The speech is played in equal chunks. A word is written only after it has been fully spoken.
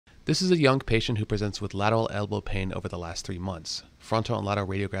This is a young patient who presents with lateral elbow pain over the last 3 months. Frontal and lateral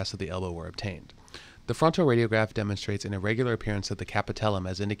radiographs of the elbow were obtained. The frontal radiograph demonstrates an irregular appearance of the capitellum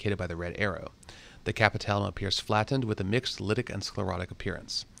as indicated by the red arrow. The capitellum appears flattened with a mixed lytic and sclerotic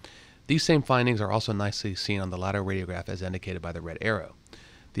appearance. These same findings are also nicely seen on the lateral radiograph as indicated by the red arrow.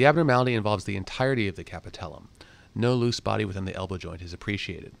 The abnormality involves the entirety of the capitellum. No loose body within the elbow joint is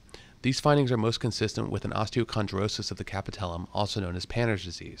appreciated. These findings are most consistent with an osteochondrosis of the capitellum, also known as Panner's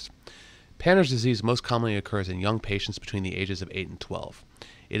disease. Panner's disease most commonly occurs in young patients between the ages of 8 and 12.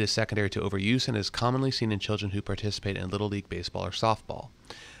 It is secondary to overuse and is commonly seen in children who participate in Little League baseball or softball.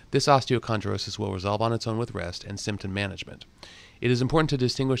 This osteochondrosis will resolve on its own with rest and symptom management. It is important to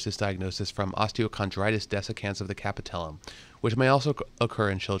distinguish this diagnosis from osteochondritis dessicans of the capitellum, which may also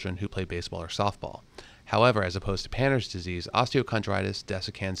occur in children who play baseball or softball. However, as opposed to Panner's disease, osteochondritis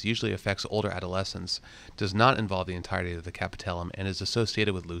dessicans usually affects older adolescents, does not involve the entirety of the capitellum, and is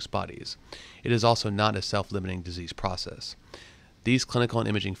associated with loose bodies. It is also not a self-limiting disease process. These clinical and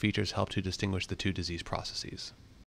imaging features help to distinguish the two disease processes.